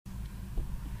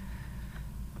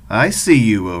I see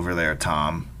you over there,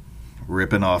 Tom,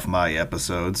 ripping off my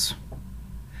episodes.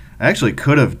 I actually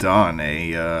could have done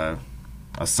a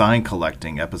sign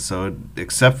collecting episode,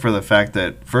 except for the fact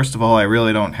that, first of all, I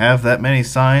really don't have that many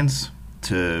signs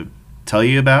to tell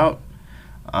you about.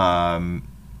 And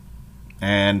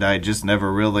I just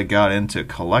never really got into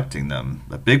collecting them.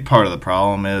 A big part of the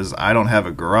problem is I don't have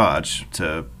a garage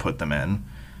to put them in,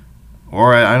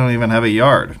 or I don't even have a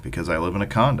yard because I live in a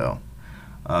condo.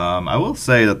 I will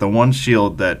say that the one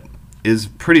shield that is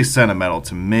pretty sentimental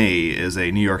to me is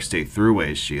a New York State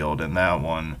Thruway shield, and that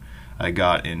one I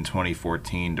got in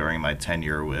 2014 during my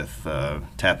tenure with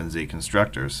Tappan Zee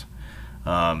Constructors.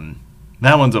 That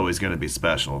one's always going to be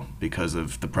special because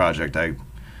of the project I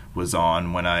was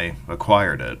on when I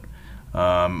acquired it.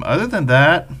 Other than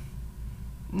that,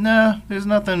 nah, there's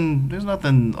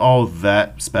nothing all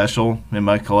that special in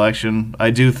my collection.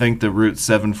 I do think the Route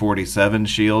 747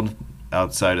 shield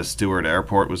outside of Stewart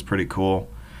Airport was pretty cool.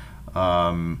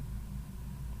 That's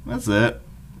it.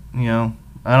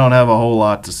 I don't have a whole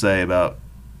lot to say about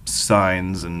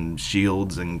signs and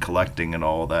shields and collecting and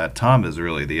all that. Tom is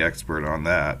really the expert on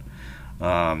that.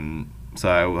 So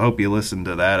I hope you listened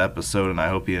to that episode, and I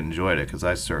hope you enjoyed it, because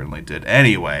I certainly did.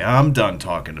 Anyway, I'm done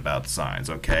talking about signs,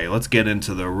 okay? Let's get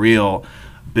into the real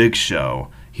big show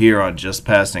here on Just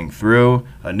Passing Through.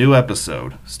 A new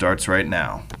episode starts right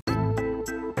now.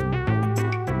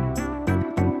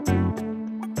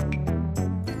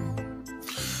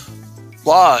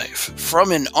 Live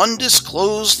from an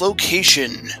undisclosed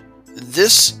location,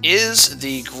 this is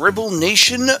the Gribble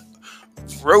Nation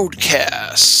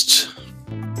Roadcast.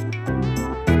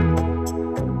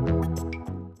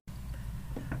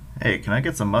 Hey, can I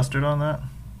get some mustard on that?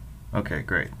 Okay,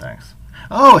 great, thanks.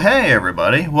 Oh, hey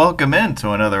everybody, welcome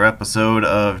into another episode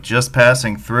of Just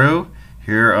Passing Through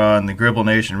here on the Gribble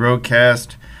Nation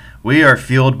Roadcast. We are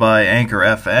fueled by Anchor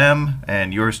FM,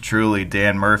 and yours truly,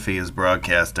 Dan Murphy, is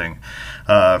broadcasting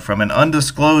from an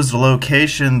undisclosed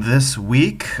location this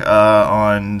week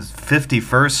on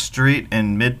 51st Street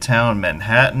in Midtown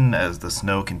Manhattan as the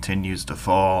snow continues to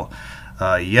fall.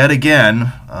 Yet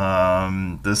again,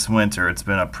 this winter, it's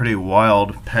been a pretty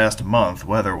wild past month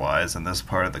weather-wise in this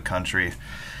part of the country,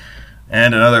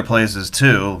 and in other places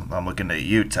too. I'm looking at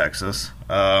you, Texas.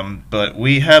 But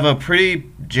we have a pretty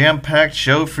jam-packed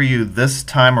show for you this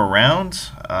time around.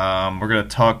 We're going to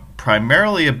talk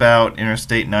primarily about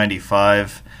Interstate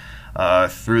 95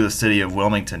 through the city of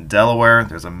Wilmington, Delaware.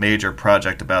 There's a major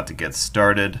project about to get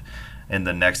started in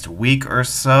the next week or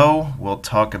so. We'll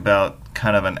talk about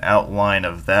kind of an outline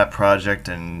of that project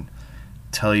and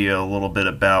tell you a little bit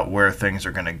about where things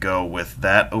are going to go with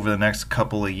that over the next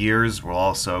couple of years. We'll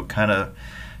also kind of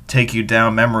take you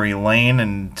down memory lane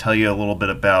and tell you a little bit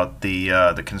about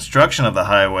the construction of the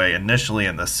highway initially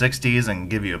in the 60s and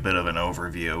give you a bit of an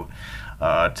overview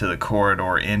to the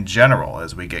corridor in general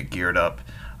as we get geared up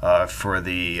for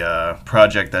the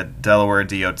project that Delaware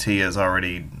DOT has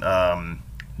already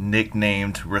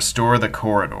nicknamed Restore the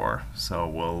Corridor. So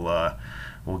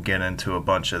we'll get into a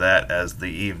bunch of that as the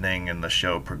evening and the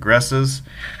show progresses.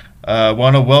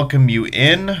 Want to welcome you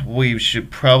in. We should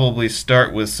probably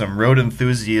start with some road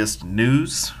enthusiast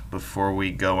news before we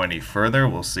go any further.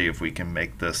 We'll see if we can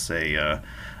make this a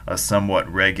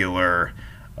somewhat regular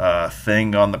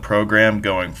thing on the program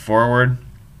going forward.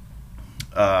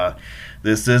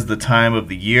 This is the time of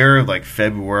the year, like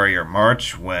February or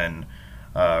March, when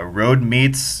road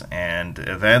meets and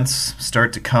events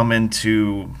start to come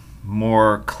into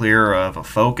more clear of a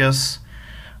focus.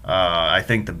 I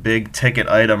think the big ticket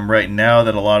item right now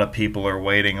that a lot of people are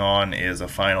waiting on is a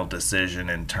final decision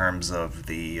in terms of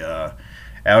the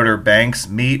Outer Banks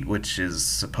meet, which is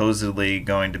supposedly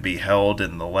going to be held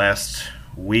in the last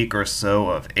week or so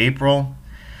of April.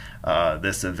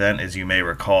 This event, as you may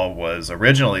recall, was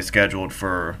originally scheduled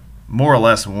for more or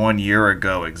less 1 year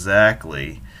ago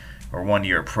exactly, or 1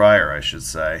 year prior, I should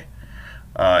say.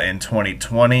 In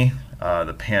 2020,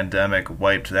 the pandemic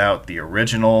wiped out the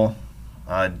original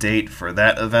date for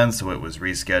that event, so it was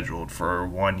rescheduled for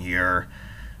 1 year,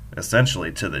 essentially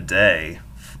to the day,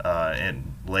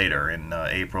 later in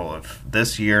April of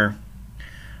this year.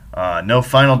 No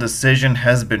final decision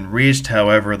has been reached.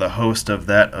 However, the host of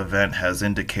that event has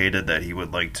indicated that he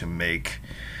would like to make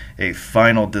a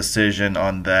final decision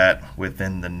on that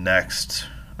within the next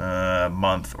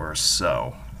month or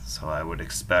so. So I would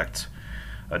expect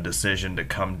a decision to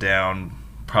come down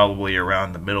probably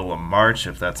around the middle of March,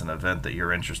 if that's an event that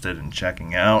you're interested in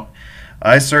checking out.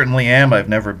 I certainly am. I've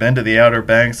never been to the Outer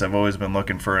Banks. I've always been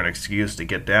looking for an excuse to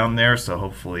get down there, so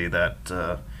hopefully that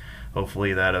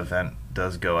event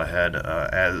does go ahead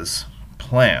as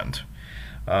planned.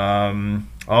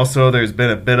 Also, there's been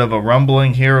a bit of a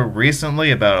rumbling here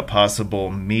recently about a possible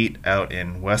meet out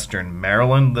in Western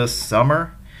Maryland this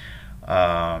summer.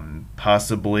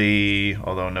 Possibly,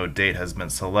 although no date has been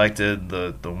selected,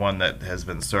 the one that has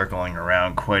been circling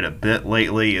around quite a bit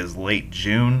lately is late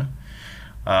June.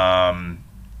 That's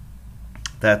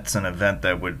an event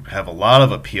that would have a lot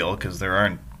of appeal because there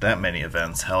aren't that many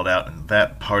events held out in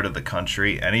that part of the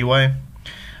country anyway.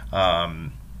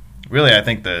 Really, I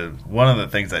think one of the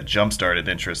things that jump-started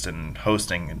interest in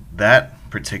hosting that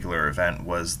particular event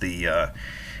was the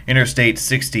Interstate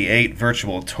 68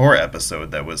 virtual tour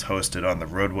episode that was hosted on the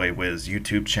Roadway Wiz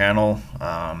YouTube channel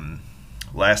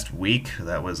last week.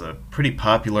 That was a pretty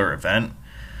popular event.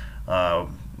 A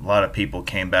lot of people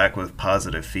came back with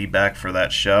positive feedback for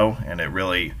that show, and it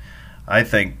really, I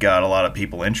think, got a lot of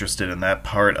people interested in that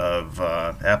part of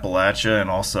Appalachia and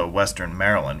also Western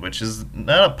Maryland, which is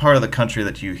not a part of the country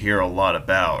that you hear a lot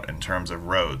about in terms of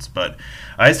roads. But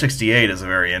I-68 is a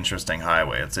very interesting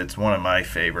highway. It's one of my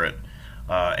favorite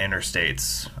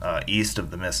interstates east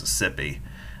of the Mississippi.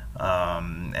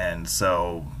 And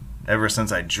so ever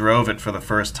since I drove it for the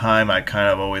first time, I kind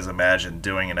of always imagined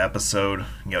doing an episode,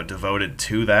 devoted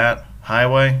to that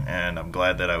highway, and I'm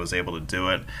glad that I was able to do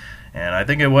it. And I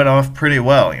think it went off pretty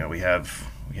well. We had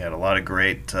a lot of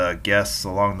great guests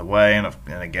along the way, and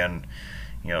again,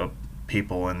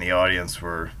 people in the audience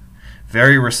were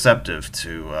very receptive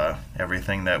to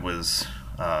everything that was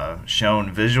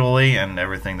shown visually and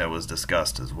everything that was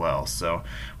discussed as well. So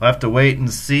we'll have to wait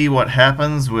and see what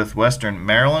happens with Western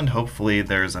Maryland. Hopefully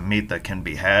there's a meet that can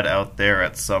be had out there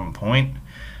at some point.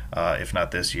 If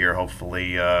not this year,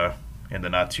 hopefully in the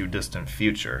not too distant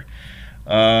future.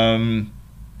 Other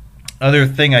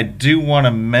thing I do want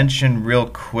to mention real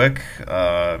quick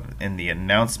in the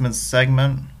announcements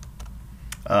segment,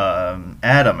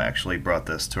 Adam actually brought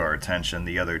this to our attention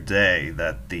the other day,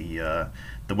 that the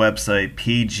website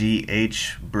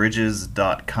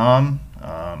pghbridges.com,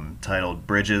 titled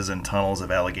Bridges and Tunnels of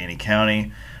Allegheny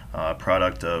County,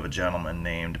 product of a gentleman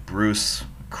named Bruce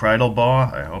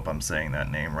Kreidelbaugh. I hope I'm saying that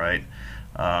name right.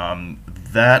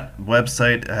 That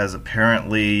website has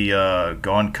apparently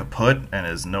gone kaput and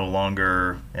is no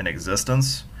longer in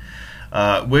existence,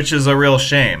 which is a real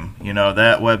shame.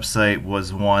 That website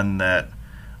was one that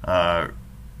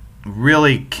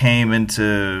really came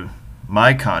into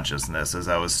my consciousness as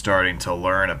I was starting to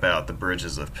learn about the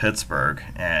bridges of Pittsburgh,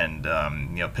 and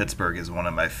Pittsburgh is one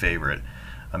of my favorite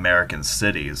American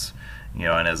cities.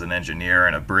 And as an engineer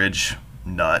and a bridge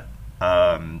nut,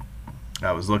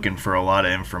 I was looking for a lot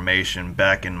of information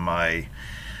back in my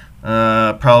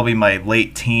probably my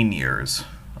late teen years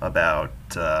about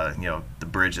the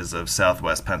bridges of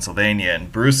Southwest Pennsylvania,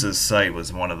 and Bruce's site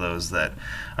was one of those that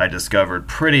I discovered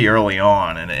pretty early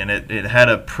on, and it had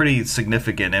a pretty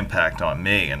significant impact on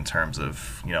me in terms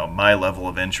of my level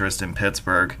of interest in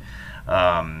Pittsburgh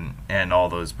and all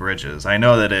those bridges. I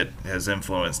know that it has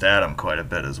influenced Adam quite a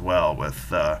bit as well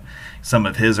with some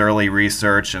of his early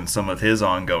research and some of his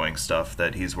ongoing stuff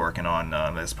that he's working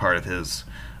on as part of his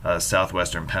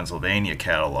Southwestern Pennsylvania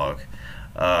catalog.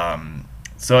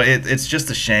 So it's just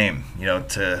a shame,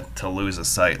 to lose a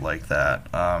site like that.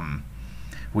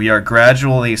 We are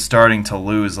gradually starting to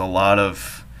lose a lot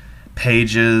of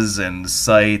pages and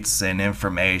sites and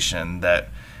information that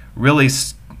really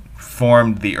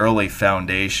formed the early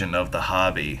foundation of the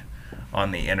hobby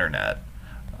on the internet.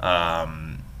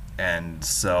 And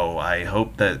so I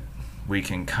hope that we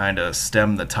can kind of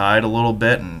stem the tide a little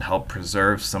bit and help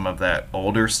preserve some of that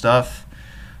older stuff.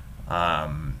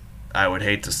 I would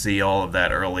hate to see all of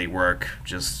that early work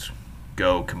just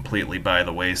go completely by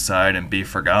the wayside and be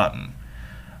forgotten.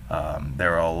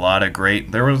 There were a lot of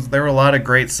great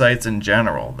sites in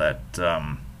general that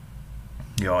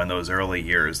in those early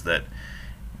years that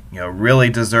really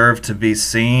deserve to be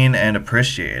seen and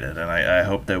appreciated, and I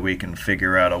hope that we can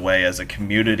figure out a way as a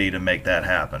community to make that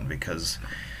happen, because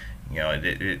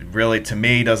it really, to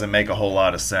me, doesn't make a whole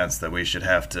lot of sense that we should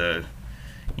have to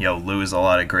lose a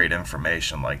lot of great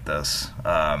information like this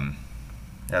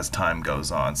as time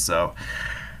goes on. So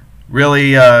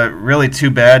really too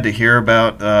bad to hear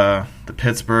about the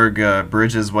Pittsburgh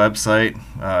Bridges website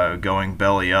going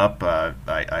belly up.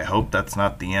 I hope that's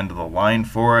not the end of the line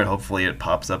for it. Hopefully it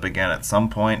pops up again at some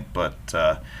point, but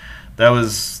that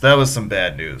was some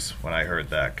bad news when I heard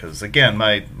that, because again,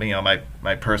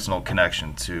 my personal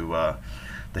connection to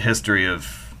the history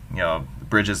of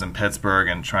bridges in Pittsburgh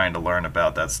and trying to learn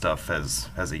about that stuff as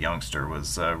a youngster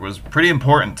was pretty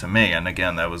important to me, and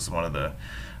again, that was one of the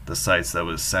sites that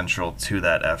was central to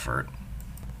that effort.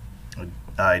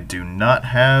 I do not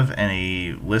have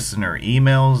any listener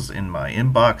emails in my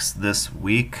inbox this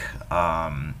week.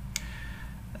 Again,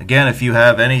 if you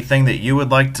have anything that you would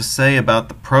like to say about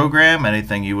the program,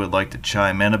 anything you would like to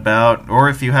chime in about, or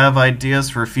if you have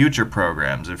ideas for future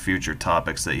programs or future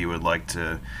topics that you would like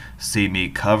to see me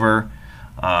cover,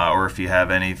 or if you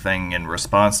have anything in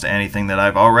response to anything that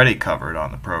I've already covered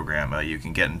on the program, you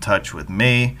can get in touch with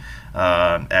me.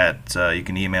 You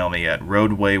can email me at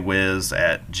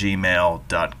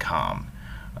roadwaywiz@gmail.com.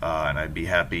 And I'd be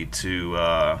happy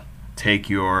to take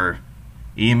your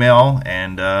email,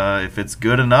 and if it's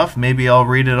good enough, maybe I'll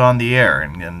read it on the air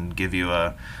and give you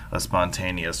a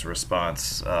spontaneous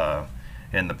response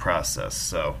in the process.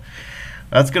 So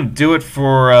that's going to do it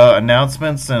for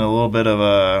announcements and a little bit of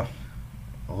a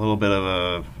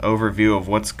overview of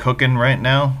what's cooking right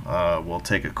now. We'll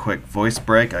take a quick voice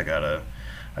break. I gotta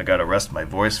rest my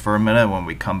voice for a minute. When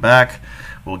we come back,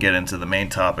 we'll get into the main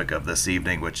topic of this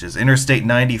evening, which is Interstate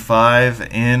 95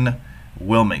 in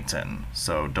Wilmington.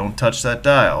 So don't touch that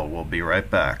dial. We'll be right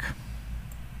back.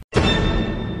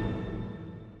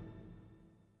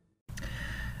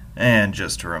 And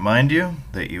just to remind you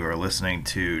that you are listening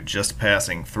to Just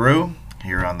Passing Through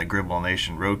here on the Gribble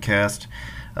Nation Roadcast,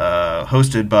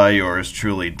 hosted by yours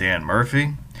truly, Dan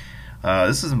Murphy.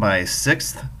 This is my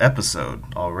 6th episode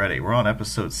already. We're on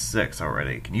episode 6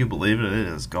 already. Can you believe it? It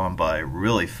has gone by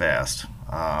really fast.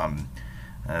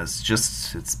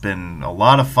 It's been a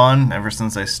lot of fun ever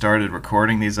since I started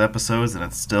recording these episodes, and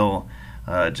it's still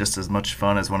just as much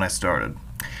fun as when I started.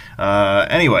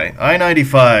 Anyway,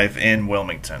 I-95 in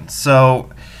Wilmington.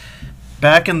 So,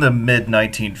 back in the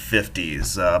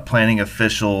mid-1950s, planning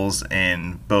officials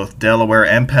in both Delaware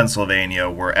and Pennsylvania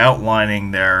were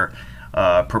outlining their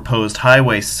proposed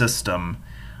highway system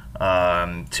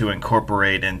to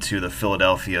incorporate into the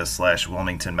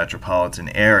Philadelphia/Wilmington metropolitan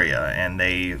area, and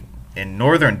they, in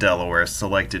northern Delaware,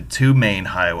 selected 2 main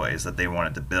highways that they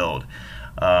wanted to build.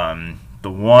 The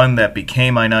one that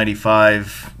became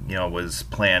I-95, was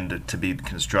planned to be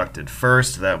constructed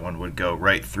first. That one would go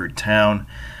right through town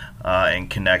and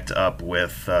connect up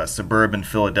with suburban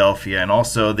Philadelphia and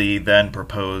also the then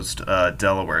proposed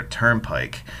Delaware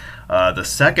Turnpike. The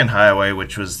second highway,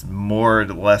 which was more or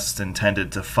less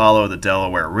intended to follow the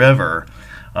Delaware River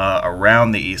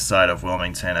around the east side of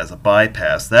Wilmington as a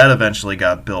bypass, that eventually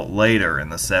got built later in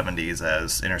the 70s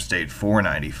as Interstate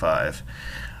 495.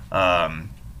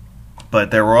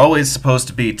 But there were always supposed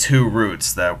to be 2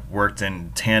 routes that worked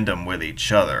in tandem with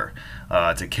each other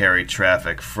to carry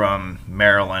traffic from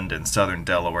Maryland and southern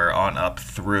Delaware on up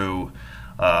through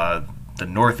the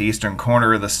northeastern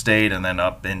corner of the state and then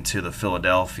up into the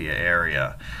Philadelphia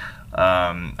area.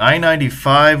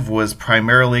 I-95 was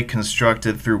primarily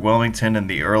constructed through Wilmington in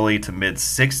the early to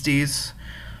mid-60s.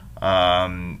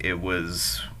 It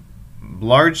was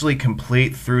largely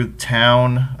complete through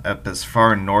town up as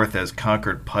far north as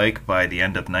Concord Pike by the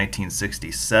end of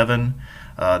 1967.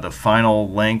 The final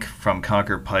link from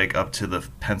Concord Pike up to the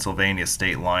Pennsylvania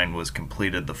state line was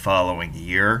completed the following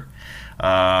year.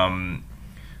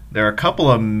 There are a couple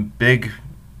of big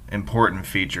important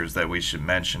features that we should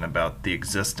mention about the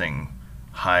existing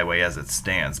highway as it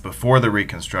stands before the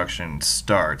reconstruction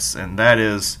starts, and that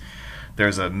is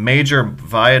there's a major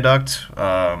viaduct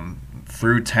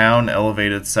through town,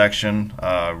 elevated section,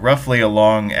 roughly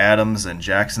along Adams and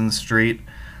Jackson Street.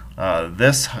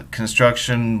 This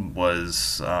construction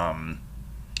was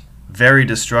very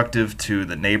destructive to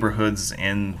the neighborhoods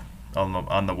on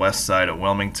the west side of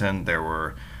Wilmington. There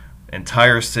were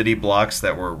entire city blocks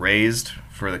that were razed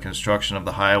for the construction of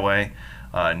the highway.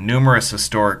 Numerous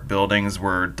historic buildings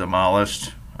were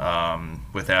demolished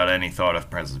without any thought of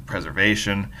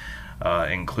preservation,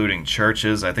 including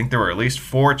churches. I think there were at least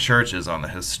 4 churches on the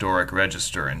historic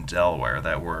register in Delaware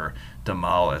that were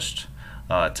demolished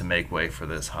to make way for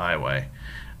this highway.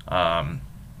 And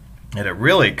it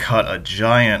really cut a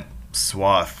giant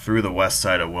swath through the west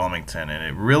side of Wilmington, and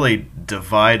it really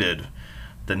divided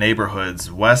the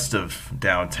neighborhoods west of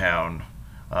downtown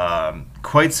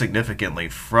quite significantly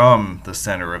from the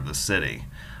center of the city.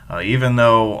 Even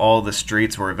though all the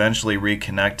streets were eventually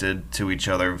reconnected to each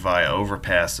other via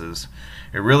overpasses,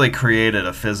 it really created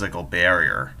a physical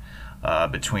barrier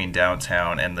between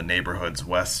downtown and the neighborhoods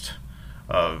west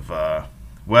of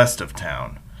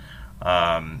town.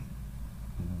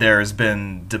 There's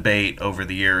been debate over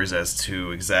the years as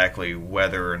to exactly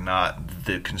whether or not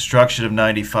the construction of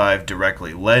 95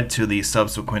 directly led to the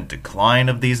subsequent decline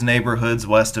of these neighborhoods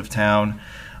west of town.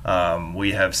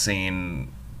 We have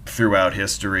seen throughout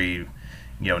history,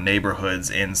 neighborhoods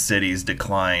in cities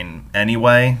decline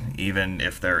anyway, even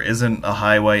if there isn't a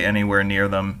highway anywhere near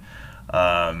them.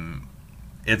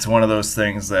 it's one of those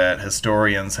things that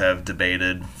historians have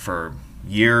debated for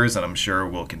years, and I'm sure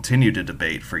will continue to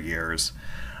debate for years.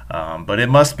 But it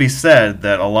must be said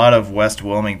that a lot of West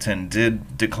Wilmington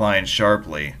did decline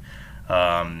sharply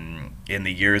in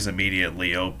the years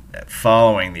immediately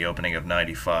following the opening of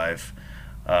 95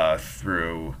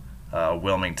 through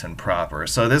Wilmington proper.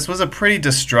 So this was a pretty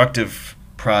destructive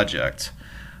project.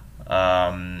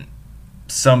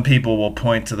 Some people will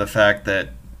point to the fact that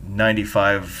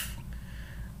 95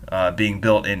 being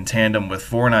built in tandem with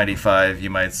 495, you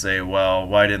might say, well,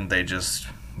 why didn't they just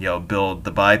build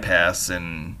the bypass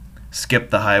and skip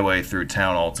the highway through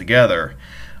town altogether?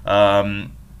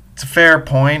 It's a fair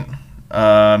point.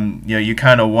 You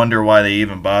kind of wonder why they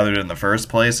even bothered in the first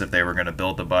place. If they were going to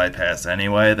build the bypass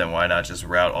anyway, then why not just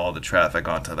route all the traffic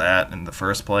onto that in the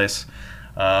first place?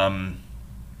 It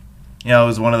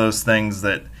was one of those things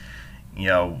that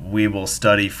we will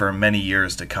study for many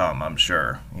years to come, I'm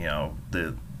sure.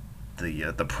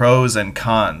 The pros and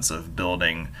cons of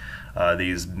building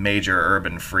these major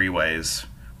urban freeways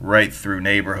right through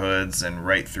neighborhoods and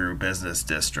right through business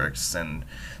districts, and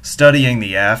studying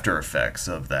the after effects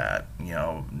of that,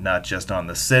 not just on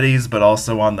the cities but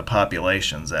also on the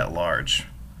populations at large.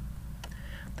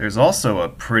 There's also a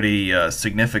pretty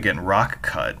significant rock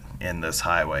cut in this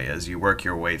highway as you work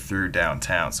your way through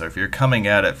downtown. So if you're coming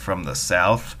at it from the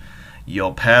south,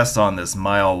 you'll pass on this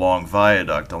mile-long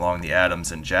viaduct along the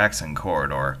Adams and Jackson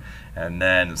corridor, and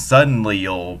then suddenly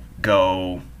you'll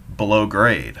go below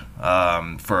grade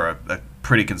for a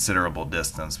pretty considerable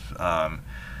distance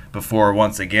before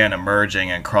once again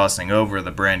emerging and crossing over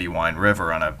the Brandywine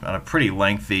River on a pretty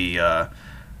lengthy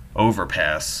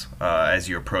overpass as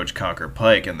you approach Concord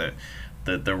Pike. And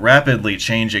the rapidly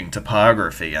changing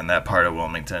topography in that part of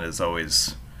Wilmington has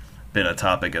always been a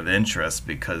topic of interest,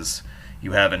 because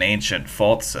you have an ancient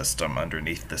fault system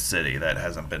underneath the city that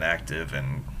hasn't been active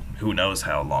in who knows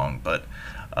how long, but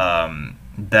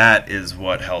that is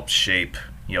what helped shape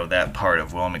that part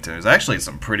of Wilmington. There's actually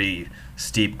some pretty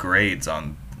steep grades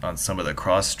on some of the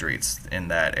cross streets in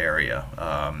that area.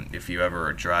 If you ever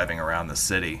are driving around the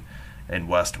city in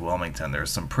West Wilmington, there's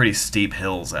some pretty steep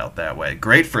hills out that way.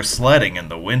 Great for sledding in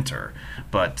the winter,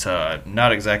 but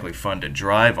not exactly fun to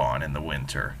drive on in the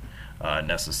winter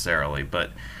necessarily.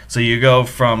 But so you go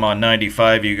from, on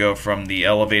 95, you go from the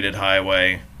elevated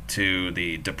highway to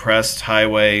the depressed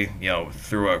highway,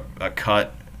 through a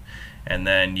cut, and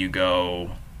then you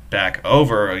go back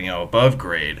over, above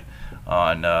grade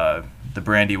on the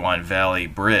Brandywine Valley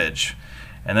Bridge,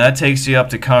 and that takes you up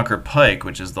to Concord Pike,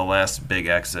 which is the last big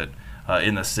exit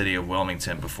in the city of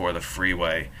Wilmington before the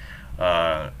freeway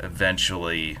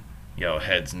eventually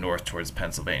heads north towards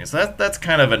Pennsylvania. So that's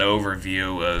kind of an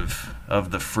overview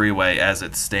of the freeway as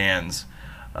it stands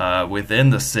within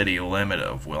the city limit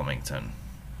of Wilmington.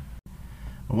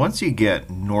 Once you get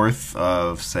north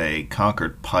of, say,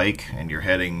 Concord Pike, and you're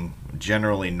heading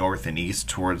generally north and east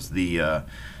towards the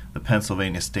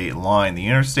Pennsylvania state line, the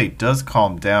interstate does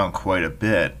calm down quite a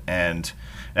bit, and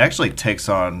it actually takes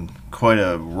on quite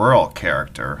a rural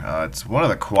character. It's one of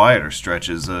the quieter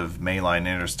stretches of mainline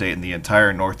interstate in the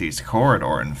entire northeast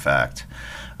corridor, in fact.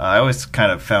 I always kind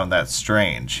of found that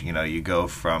strange. You go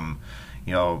from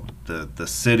the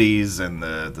cities and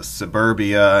the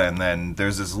suburbia, and then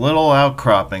there's this little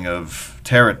outcropping of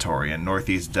territory in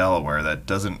northeast Delaware that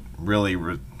doesn't really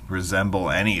resemble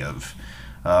any of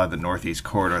the northeast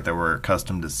corridor that we're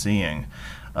accustomed to seeing.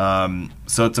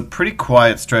 So it's a pretty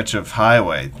quiet stretch of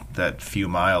highway, that few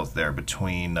miles there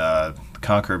between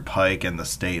Concord Pike and the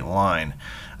state line.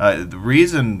 The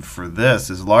reason for this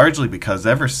is largely because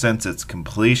ever since its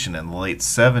completion in the late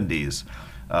 70s,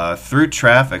 through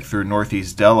traffic through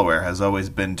northeast Delaware has always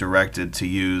been directed to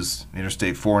use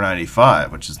Interstate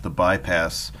 495, which is the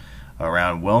bypass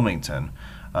around Wilmington.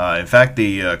 In fact,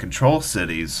 the control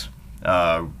cities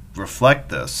reflect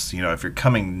this. If you're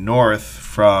coming north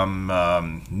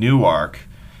from Newark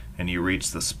and you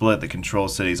reach the split, the control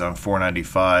cities on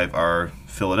 495 are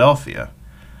Philadelphia,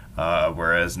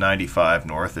 whereas 95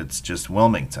 north, it's just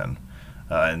Wilmington.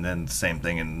 And then the same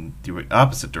thing in the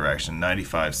opposite direction.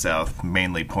 95 south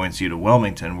mainly points you to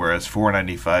Wilmington, whereas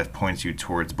 495 points you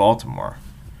towards Baltimore.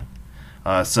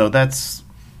 So it's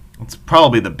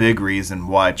probably the big reason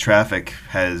why traffic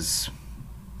has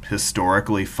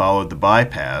historically followed the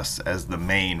bypass as the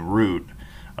main route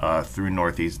through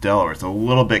northeast Delaware. It's a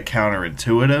little bit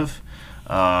counterintuitive.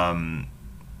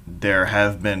 There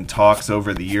have been talks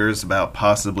over the years about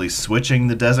possibly switching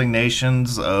the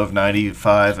designations of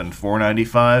 95 and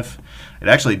 495. It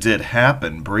actually did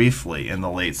happen briefly in the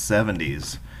late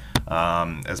 70s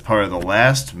as part of the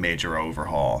last major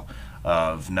overhaul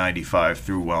of 95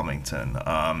 through Wilmington.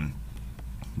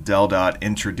 DelDOT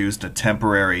introduced a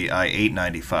temporary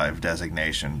I-895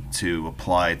 designation to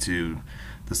apply to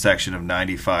the section of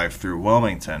 95 through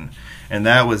Wilmington. And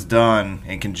that was done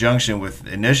in conjunction with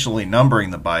initially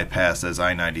numbering the bypass as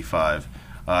I-95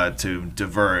 to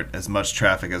divert as much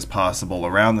traffic as possible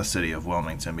around the city of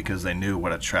Wilmington, because they knew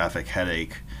what a traffic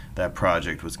headache that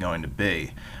project was going to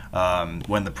be.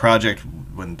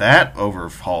 When that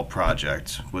overhaul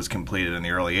project was completed in the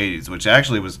early 80s, which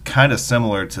actually was kind of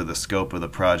similar to the scope of the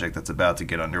project that's about to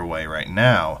get underway right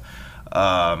now,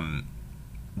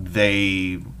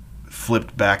 they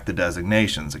flipped back the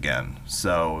designations again.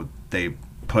 So they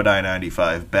put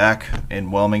I-95 back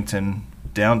in Wilmington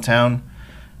downtown,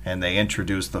 and they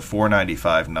introduced the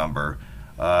 495 number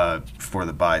for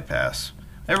the bypass.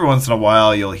 Every once in a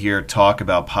while, you'll hear talk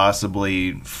about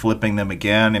possibly flipping them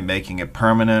again and making it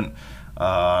permanent.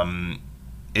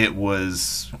 It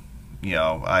was,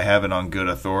 I have it on good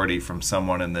authority from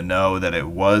someone in the know that it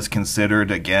was considered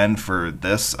again for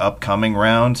this upcoming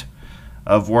round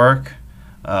of work,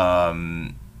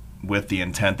 with the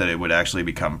intent that it would actually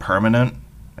become permanent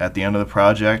at the end of the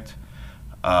project.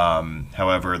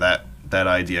 However, that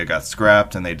idea got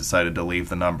scrapped, and they decided to leave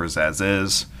the numbers as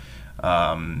is.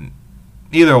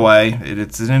 Either way,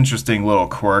 it's an interesting little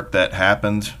quirk that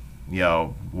happened,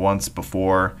 once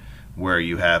before, where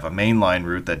you have a mainline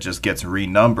route that just gets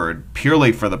renumbered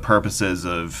purely for the purposes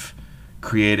of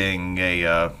creating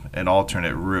an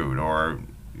alternate route or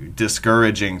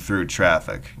discouraging through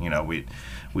traffic.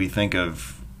 We think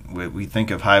of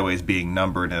highways being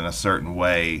numbered in a certain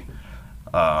way,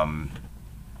 but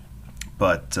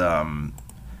in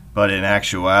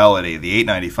actuality, the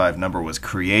 895 number was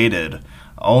created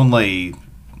only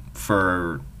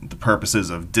for the purposes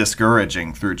of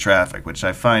discouraging through traffic, which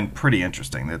I find pretty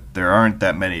interesting, that there aren't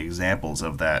that many examples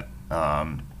of that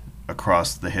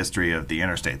across the history of the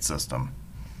interstate system.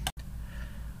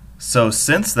 So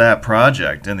since that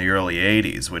project in the early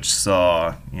 80s, which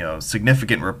saw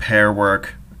significant repair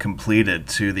work completed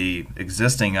to the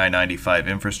existing I-95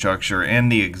 infrastructure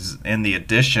and the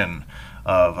addition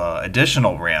of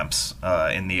additional ramps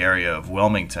in the area of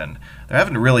Wilmington, there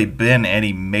haven't really been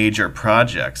any major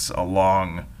projects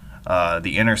along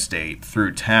the interstate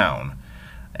through town.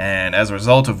 And as a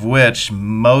result of which,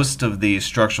 most of the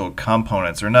structural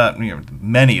components, or not,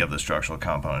 many of the structural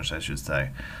components, I should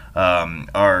say,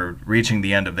 are reaching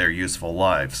the end of their useful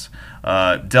lives.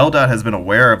 DelDOT has been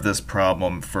aware of this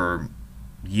problem for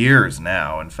years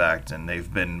now, in fact, and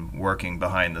they've been working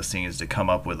behind the scenes to come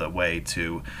up with a way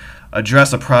to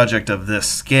address a project of this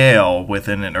scale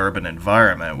within an urban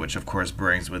environment, which of course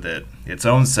brings with it its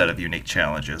own set of unique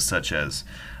challenges, such as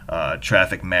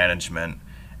traffic management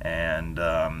and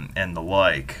the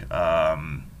like.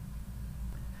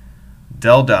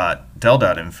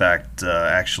 DelDOT, in fact,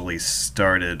 actually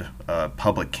started a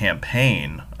public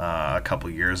campaign a couple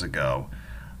years ago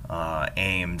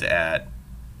aimed at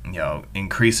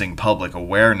increasing public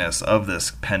awareness of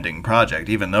this pending project,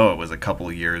 even though it was a couple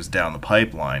of years down the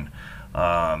pipeline.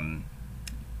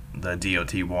 The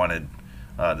DOT wanted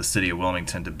the city of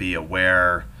Wilmington to be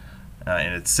aware,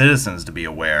 and its citizens to be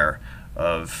aware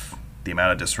of the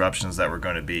amount of disruptions that were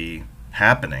going to be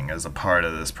happening as a part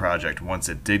of this project once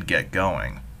it did get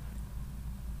going.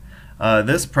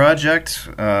 This project,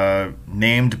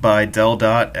 named by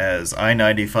DelDOT as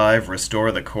I-95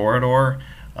 Restore the Corridor,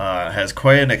 has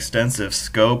quite an extensive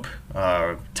scope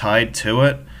tied to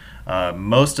it.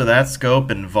 Most of that scope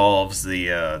involves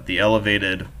the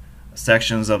elevated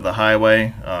sections of the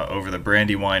highway over the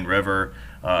Brandywine River,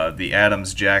 the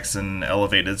Adams-Jackson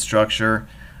elevated structure,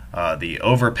 the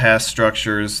overpass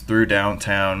structures through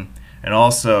downtown, and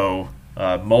also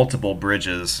multiple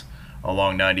bridges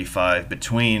along 95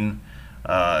 between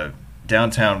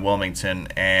downtown Wilmington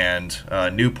and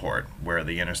Newport, where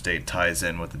the interstate ties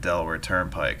in with the Delaware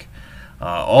Turnpike.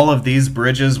 All of these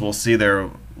bridges will see their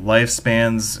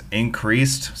lifespans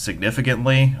increased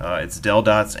significantly. It's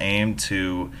DelDOT's aim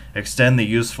to extend the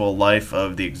useful life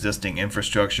of the existing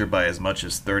infrastructure by as much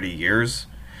as 30 years.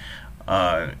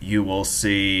 You will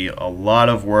see a lot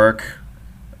of work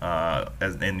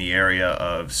in the area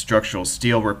of structural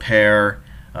steel repair,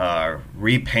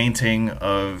 repainting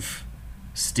of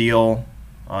steel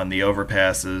on the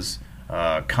overpasses,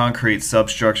 concrete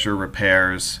substructure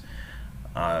repairs.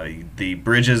 The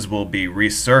bridges will be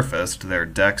resurfaced. Their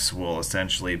decks will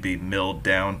essentially be milled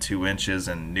down 2 inches,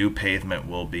 and new pavement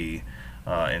will be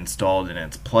installed in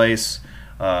its place.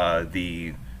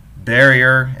 The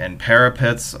barrier and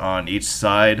parapets on each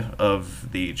side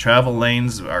of the travel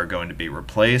lanes are going to be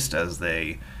replaced as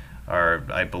they are,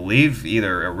 I believe,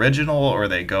 either original or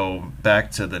they go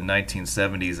back to the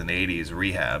 1970s and 80s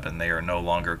rehab, and they are no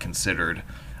longer considered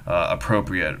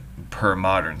appropriate per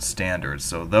modern standards.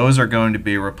 So those are going to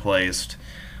be replaced.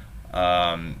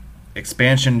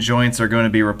 Expansion joints are going to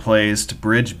be replaced.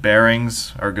 Bridge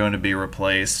bearings are going to be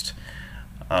replaced.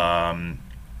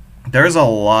 There's a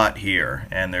lot here,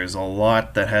 and there's a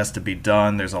lot that has to be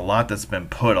done. There's a lot that's been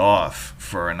put off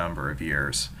for a number of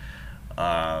years.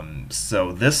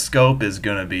 So this scope is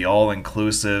going to be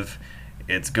all-inclusive.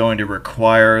 It's going to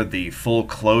require the full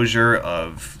closure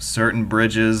of certain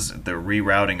bridges, the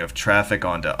rerouting of traffic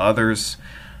onto others.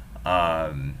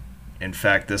 In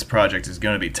fact, this project is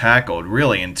going to be tackled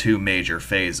really in two major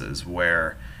phases,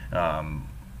 where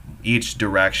each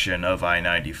direction of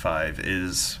I-95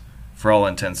 is, for all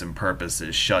intents and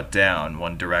purposes, shut down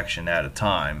one direction at a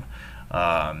time.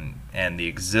 And the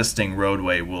existing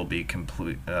roadway will be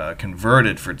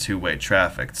converted for two-way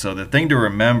traffic. So the thing to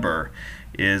remember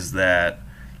is that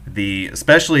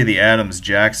especially the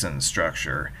Adams-Jackson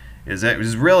structure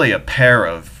is really a pair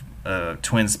of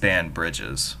twin-span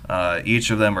bridges. Each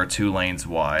of them are 2 lanes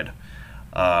wide.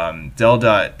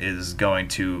 DelDOT is going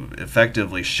to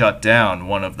effectively shut down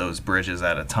one of those bridges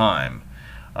at a time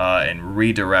and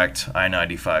redirect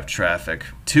I-95 traffic,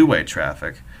 two-way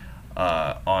traffic,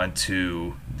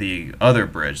 onto the other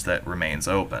bridge that remains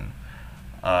open.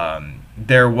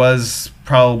 There was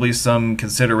probably some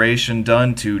consideration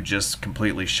done to just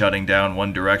completely shutting down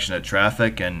one direction of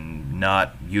traffic and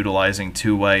not utilizing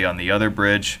two-way on the other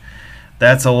bridge.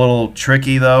 That's a little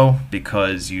tricky, though,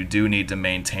 because you do need to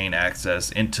maintain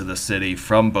access into the city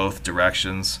from both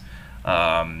directions.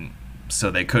 So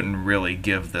they couldn't really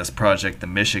give this project the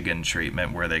Michigan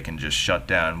treatment where they can just shut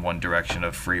down one direction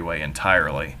of freeway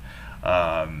entirely.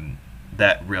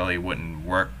 That really wouldn't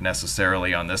work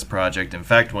necessarily on this project. In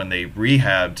fact, when they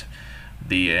rehabbed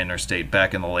the interstate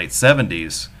back in the late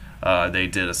 70s, they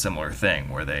did a similar thing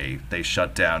where they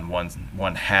shut down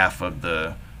one half of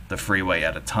the freeway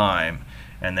at a time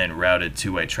and then routed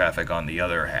two-way traffic on the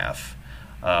other half.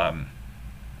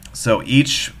 So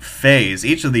each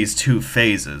of these two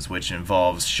phases, which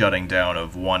involves shutting down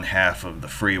of one half of the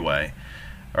freeway,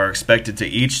 are expected to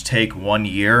each take 1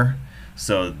 year.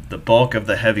 So the bulk of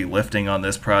the heavy lifting on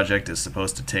this project is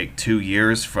supposed to take 2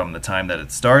 years from the time that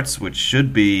it starts, which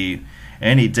should be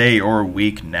any day or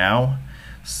week now.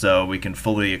 So we can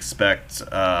fully expect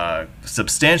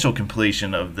substantial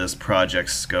completion of this project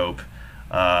scope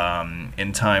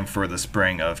in time for the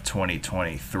spring of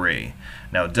 2023.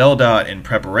 Now, DelDOT, in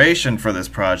preparation for this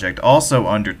project, also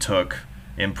undertook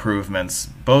improvements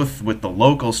both with the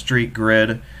local street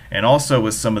grid and also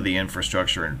with some of the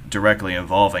infrastructure directly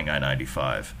involving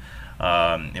I-95.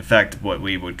 In fact, what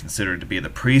we would consider to be the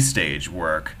pre-stage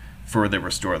work for the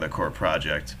Restore the Core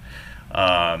project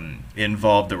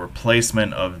involved the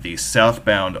replacement of the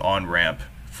southbound on-ramp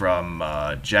from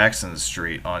Jackson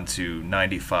Street onto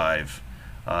 95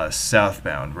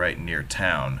 southbound right near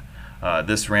town.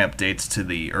 This ramp dates to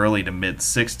the early to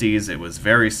mid-60s. It was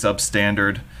very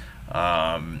substandard.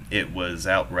 It was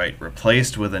outright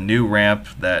replaced with a new ramp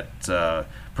that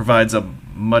provides a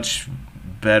much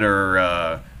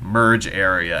better merge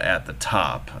area at the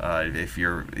top. If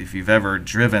you've ever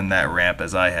driven that ramp,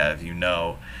 as I have, you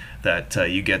know that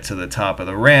you get to the top of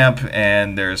the ramp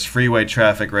and there's freeway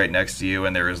traffic right next to you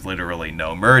and there is literally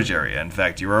no merge area. In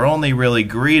fact, you are only really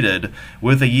greeted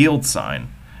with a yield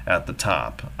sign at the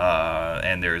top,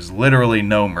 and there's literally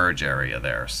no merge area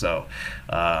there. So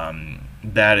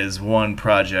that is one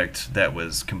project that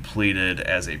was completed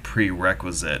as a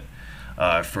prerequisite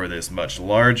for this much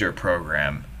larger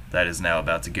program that is now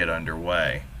about to get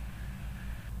underway.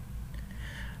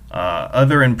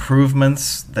 Other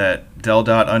improvements that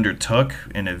DelDOT undertook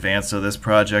in advance of this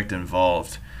project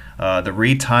involved the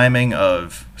retiming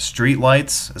of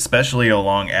streetlights, especially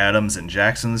along Adams and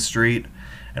Jackson Street,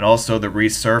 and also the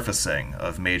resurfacing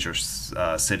of major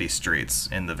city streets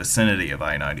in the vicinity of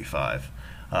I-95,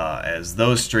 as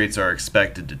those streets are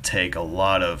expected to take a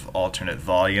lot of alternate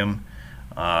volume,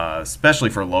 especially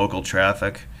for local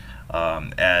traffic,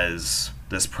 as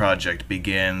this project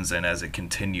begins and as it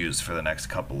continues for the next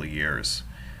couple of years.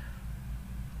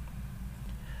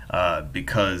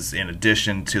 Because in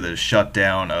addition to the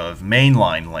shutdown of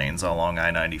mainline lanes along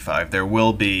I-95, there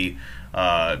will be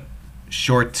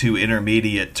short to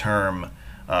intermediate term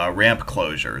ramp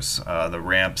closures. The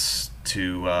ramps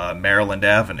to Maryland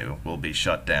Avenue will be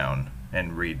shut down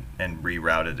and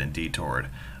rerouted and detoured.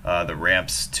 The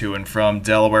ramps to and from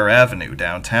Delaware Avenue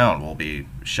downtown will be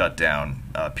shut down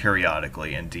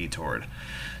periodically and detoured.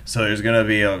 So there's going to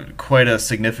be quite a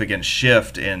significant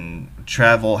shift in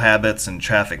travel habits and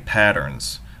traffic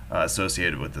patterns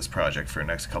associated with this project for the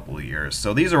next couple of years.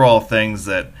 So these are all things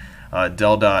that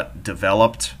DelDOT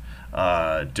developed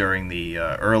during the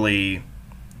early,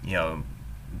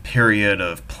 period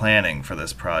of planning for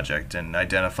this project and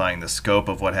identifying the scope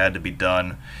of what had to be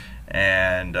done.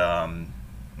 And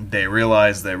they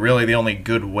realized that really the only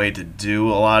good way to do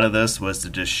a lot of this was to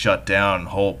just shut down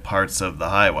whole parts of the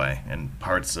highway and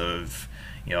parts of,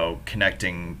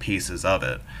 connecting pieces of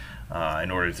it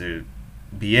in order to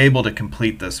be able to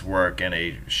complete this work in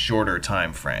a shorter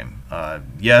time frame.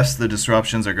 Yes, the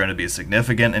disruptions are going to be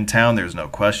significant in town. There's no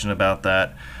question about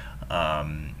that.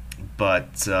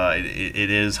 But it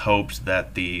is hoped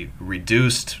that the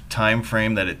reduced time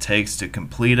frame that it takes to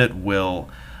complete it will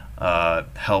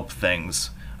help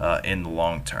things in the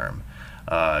long term.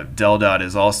 DelDOT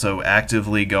is also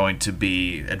actively going to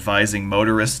be advising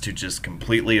motorists to just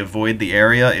completely avoid the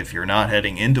area if you're not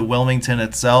heading into Wilmington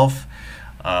itself.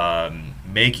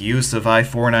 Make use of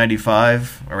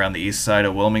I-495 around the east side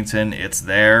of Wilmington. It's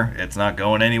there. It's not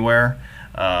going anywhere.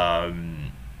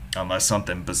 Unless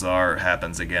something bizarre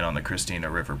happens again on the Christina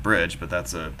River Bridge, but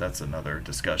that's another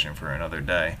discussion for another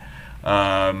day.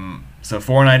 So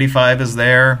 495 is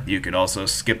there. You could also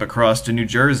skip across to New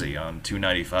Jersey on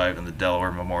 295 and the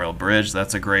Delaware Memorial Bridge.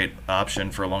 That's a great option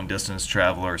for long-distance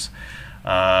travelers.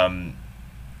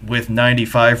 With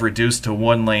 95 reduced to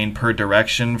one lane per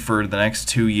direction for the next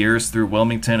 2 years through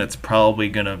Wilmington, it's probably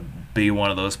going to be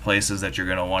one of those places that you're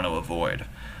going to want to avoid.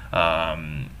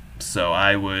 So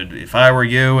I would, if I were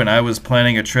you and I was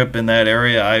planning a trip in that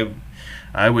area,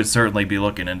 I would certainly be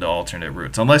looking into alternate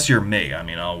routes. Unless you're me,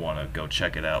 I'll want to go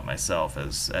check it out myself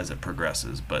as it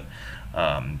progresses. But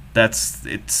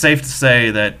it's safe to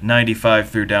say that 95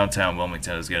 through downtown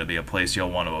Wilmington is going to be a place you'll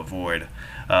want to avoid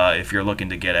if you're looking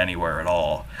to get anywhere at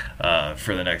all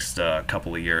for the next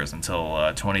couple of years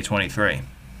until 2023.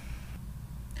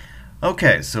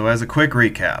 Okay, so as a quick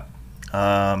recap.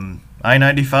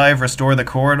 I-95 Restore the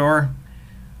Corridor.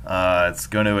 It's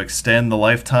going to extend the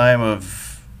lifetime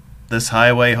of this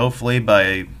highway, hopefully,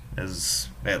 by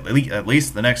at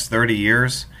least the next 30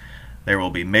 years. There will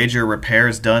be major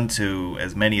repairs done to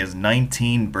as many as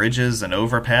 19 bridges and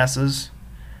overpasses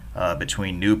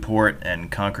between Newport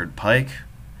and Concord Pike.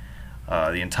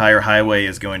 The entire highway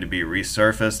is going to be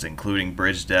resurfaced, including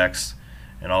bridge decks,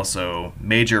 and also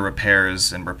major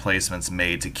repairs and replacements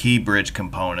made to key bridge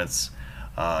components,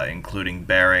 including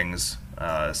bearings,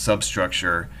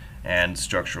 substructure, and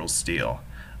structural steel.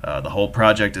 The whole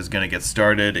project is going to get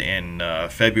started in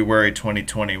February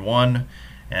 2021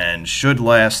 and should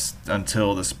last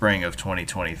until the spring of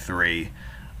 2023,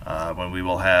 when we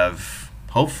will have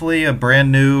hopefully a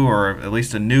brand new, or at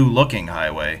least a new looking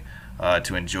highway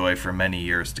to enjoy for many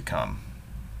years to come.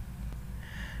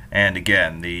 And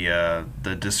again, the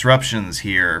disruptions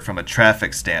here from a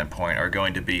traffic standpoint are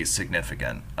going to be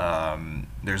significant.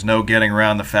 There's no getting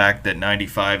around the fact that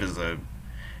 95 is a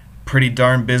pretty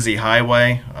darn busy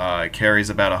highway. It carries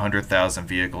about 100,000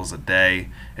 vehicles a day.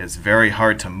 It's very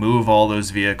hard to move all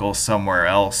those vehicles somewhere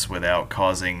else without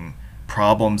causing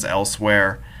problems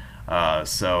elsewhere.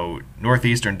 So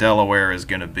northeastern Delaware is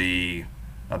going to be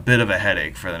a bit of a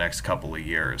headache for the next couple of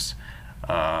years.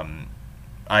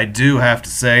 I do have to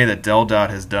say that DelDOT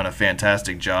has done a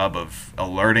fantastic job of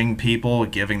alerting people,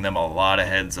 giving them a lot of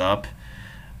heads up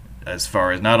as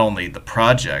far as not only the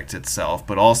project itself,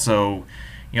 but also,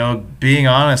 being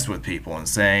honest with people and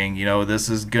saying, this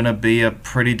is going to be a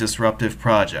pretty disruptive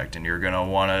project and you're going to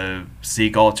want to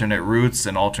seek alternate routes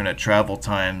and alternate travel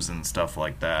times and stuff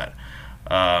like that.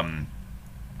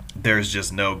 There's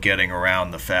just no getting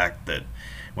around the fact that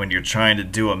when you're trying to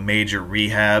do a major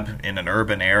rehab in an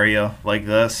urban area like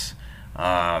this,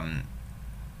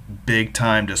 big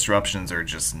time disruptions are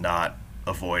just not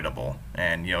avoidable.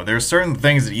 And there's certain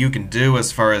things that you can do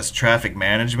as far as traffic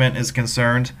management is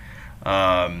concerned.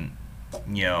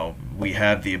 We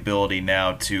have the ability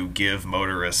now to give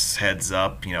motorists heads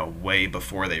up, way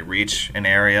before they reach an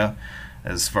area,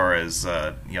 as far as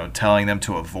telling them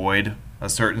to avoid a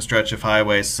certain stretch of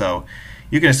highways. So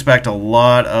you can expect a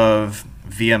lot of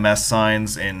VMS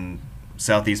signs in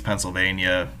southeast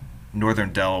Pennsylvania,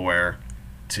 northern Delaware,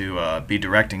 to be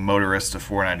directing motorists to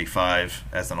 495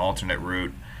 as an alternate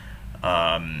route.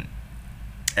 And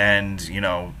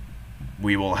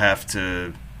we will have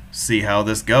to see how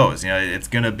this goes. It's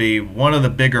going to be one of the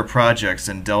bigger projects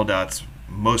in DelDOT's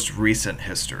most recent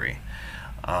history.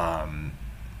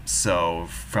 So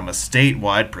from a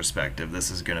statewide perspective, this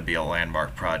is going to be a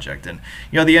landmark project. And,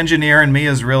 the engineer in me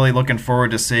is really looking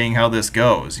forward to seeing how this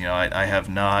goes. I have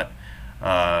not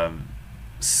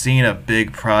seen a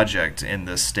big project in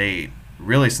this state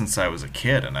really since I was a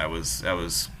kid, and I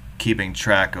was keeping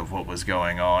track of what was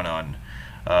going on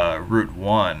Route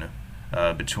 1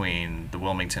 between the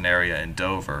Wilmington area and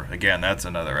Dover. Again, that's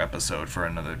another episode for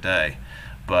another day.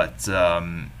 But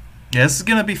yeah, this is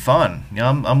going to be fun. You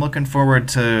know, I'm looking forward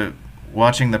to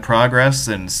watching the progress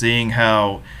and seeing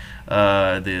how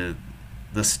the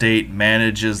state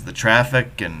manages the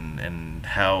traffic and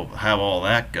how all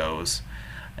that goes.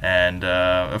 And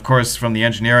of course, from the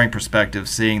engineering perspective,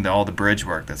 seeing all the bridge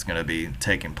work that's going to be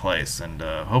taking place. And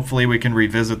hopefully we can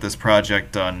revisit this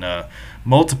project on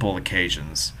multiple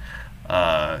occasions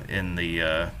in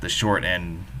the short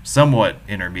and somewhat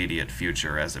intermediate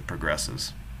future as it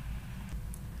progresses.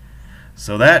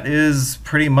 So that is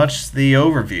pretty much the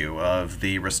overview of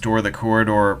the Restore the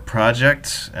Corridor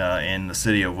project in the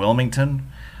city of Wilmington.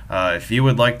 If you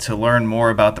would like to learn more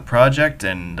about the project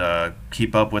and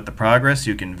keep up with the progress,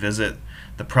 you can visit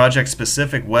the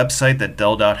project-specific website that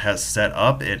DelDOT has set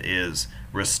up. It is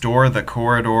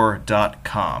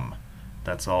restorethecorridor.com.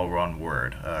 That's all one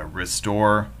word,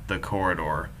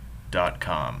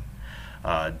 restorethecorridor.com.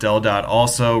 DelDOT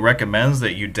also recommends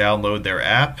that you download their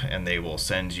app, and they will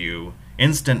send you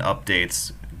instant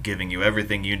updates giving you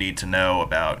everything you need to know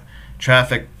about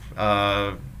traffic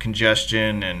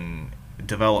congestion and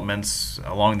developments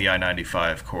along the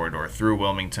I-95 corridor through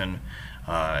Wilmington.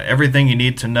 Everything you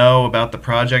need to know about the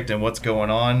project and what's going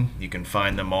on, you can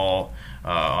find them all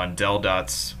on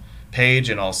DelDOT's page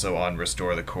and also on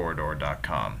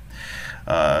restorethecorridor.com.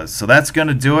 So that's going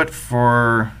to do it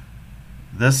for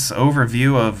this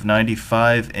overview of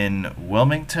 95 in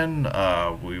Wilmington.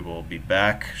 We will be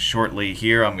back shortly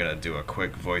here. I'm going to do a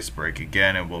quick voice break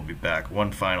again, and we'll be back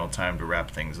one final time to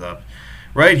wrap things up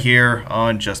right here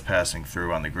on Just Passing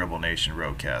Through on the Gribble Nation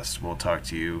Roadcast. We'll talk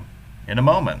to you in a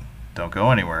moment. Don't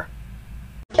go anywhere.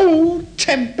 Oh,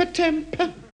 temper,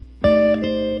 temper.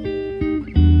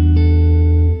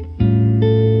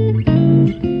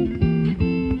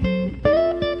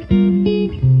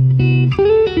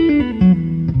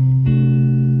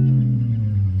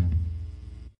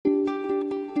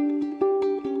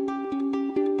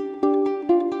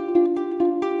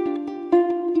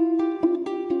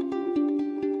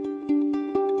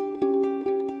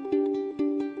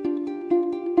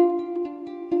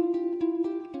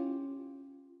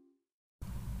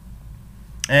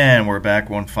 And we're back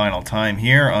one final time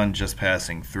here on Just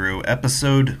Passing Through,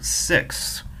 episode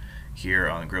 6 here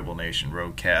on Gribble Nation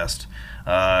Roadcast.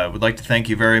 I would like to thank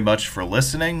you very much for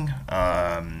listening.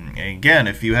 And again,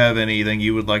 if you have anything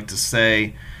you would like to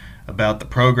say about the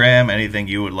program, anything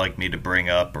you would like me to bring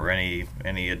up, or any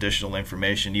additional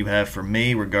information you have for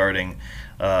me regarding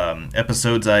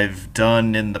episodes I've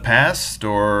done in the past,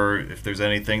 or if there's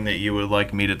anything that you would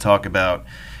like me to talk about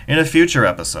in a future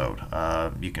episode,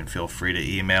 you can feel free to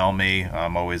email me.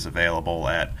 I'm always available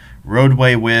at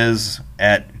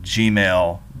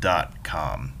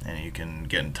roadwaywiz@gmail.com, and you can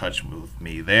get in touch with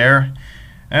me there.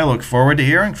 And I look forward to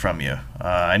hearing from you.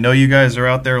 I know you guys are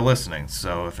out there listening,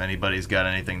 so if anybody's got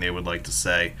anything they would like to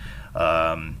say,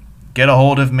 get a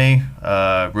hold of me,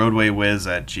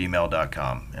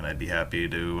 roadwaywiz@gmail.com, and I'd be happy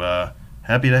to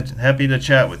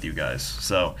chat with you guys.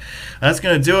 So that's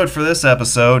going to do it for this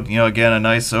episode. You know, again, a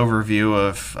nice overview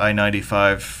of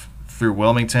I-95 through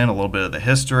Wilmington, a little bit of the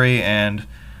history, and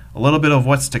a little bit of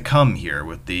what's to come here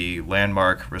with the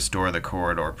landmark Restore the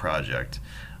Corridor project.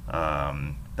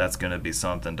 That's going to be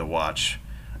something to watch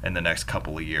in the next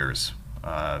couple of years.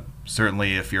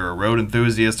 Certainly if you're a road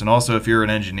enthusiast, and also if you're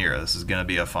an engineer, this is going to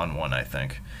be a fun one, I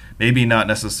think. Maybe not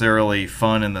necessarily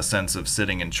fun in the sense of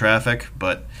sitting in traffic,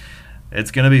 but it's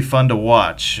going to be fun to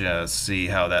watch, see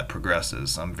how that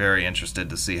progresses. I'm very interested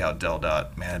to see how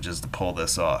DelDOT manages to pull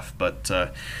this off. But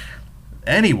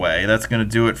anyway, that's going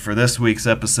to do it for this week's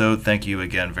episode. Thank you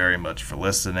again very much for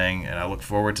listening, and I look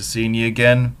forward to seeing you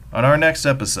again on our next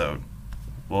episode.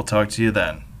 We'll talk to you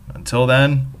then. Until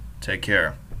then, take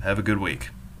care. Have a good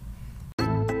week.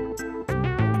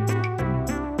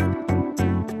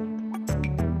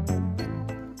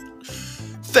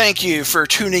 Thank you for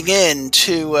tuning in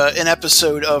to an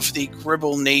episode of the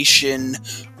Gribble Nation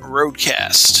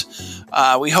Roadcast.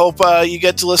 We hope you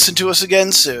get to listen to us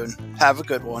again soon. Have a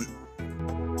good one.